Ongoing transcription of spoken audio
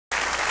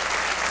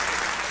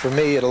for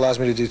me, it allows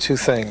me to do two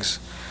things.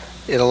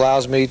 It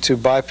allows me to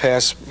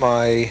bypass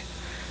my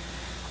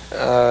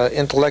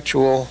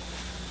intellectual,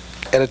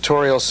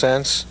 editorial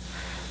sense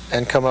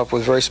and come up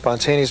with very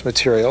spontaneous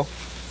material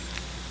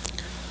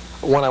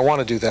when I want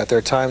to do that. There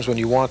are times when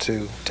you want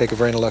to take a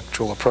very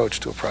intellectual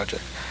approach to a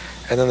project.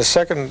 And then the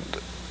second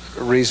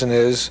reason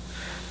is,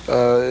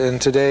 in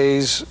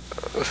today's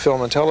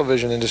film and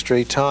television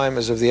industry, time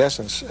is of the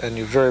essence, and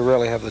you very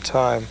rarely have the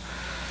time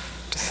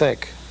to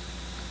think.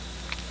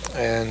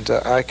 And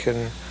I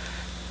can,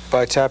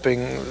 by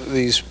tapping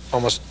these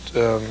almost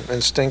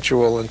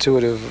instinctual,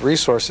 intuitive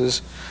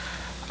resources,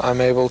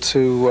 I'm able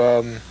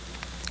to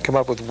come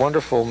up with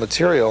wonderful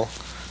material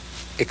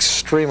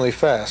extremely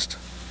fast,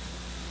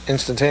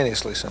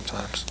 instantaneously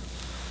sometimes.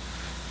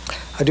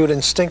 I do it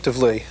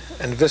instinctively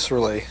and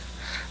viscerally,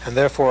 and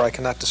therefore I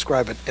cannot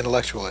describe it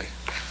intellectually.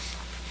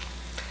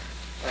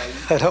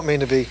 I don't mean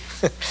to be,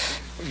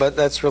 but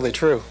that's really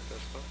true.